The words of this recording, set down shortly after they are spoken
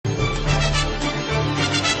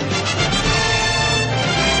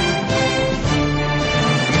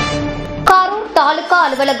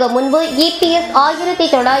அலுவலகம் முன்பு EPS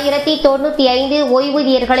 1995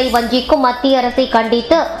 ஓய்வூதியர்களை வஞ்சிக்கும் மத்திய அரசை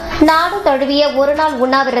கண்டித்து நாடு தழுவிய ஒருநாள்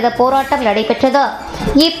உண்ணாவிரத போராட்டம் நடைபெற்றது.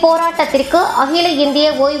 இப்போராட்டத்திற்கு அகில இந்திய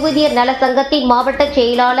ஓய்வூதியர் நல சங்கத்தின் மாவட்ட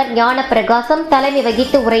செயலாளர் ஞானப்பிரகாசம் தலைமை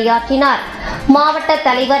வகித்து உரையாற்றினார். மாவட்ட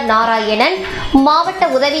தலைவர் நாராயணன், மாவட்ட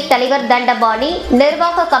உதவி தலைவர் தண்டபாணி,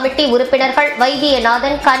 நிர்வாக கமிட்டி உறுப்பினர்கள்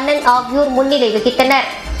வைத்தியநாதன், கண்ணன் ஆகியோர் முன்னிலை வகித்தனர்.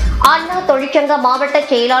 அண்ணா தொழிற்சங்க மாவட்ட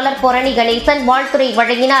செயலாளர் பொரணி கணேசன் வாழ்த்துரை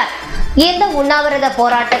வழங்கினார். இந்த உண்ணாவிரத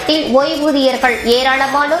போராட்டத்தில் ஓய்வூதியர்கள்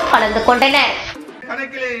ஏராளமானோர் கலந்து கொண்டனர்.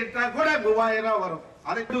 கணக்கிலே கூட 3000 வரும்.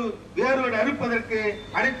 அதற்கு வேரோடு அறுப்பதற்கு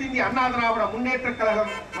அனைத்து இந்திய அண்ணா திராவிட முன்னேற்ற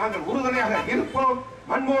கழகம் நாங்கள் உறுதுணையாக இருப்போம்.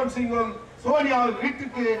 மன்மோகன் சிங்கும் சோனியாவை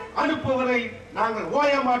வீட்டுக்கு அனுப்புவதை நாங்கள்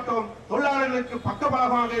ஓய மாட்டோம். தொழிலாளர்களுக்கு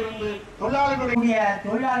பக்கபலமாக இருந்து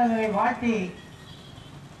தொழிலாளர்களை வாழ்த்தி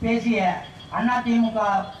பேசிய அதிமுக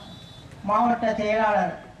மாவட்ட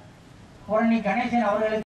செயலாளர் பொரணி கணேசன் அவர்களுக்கு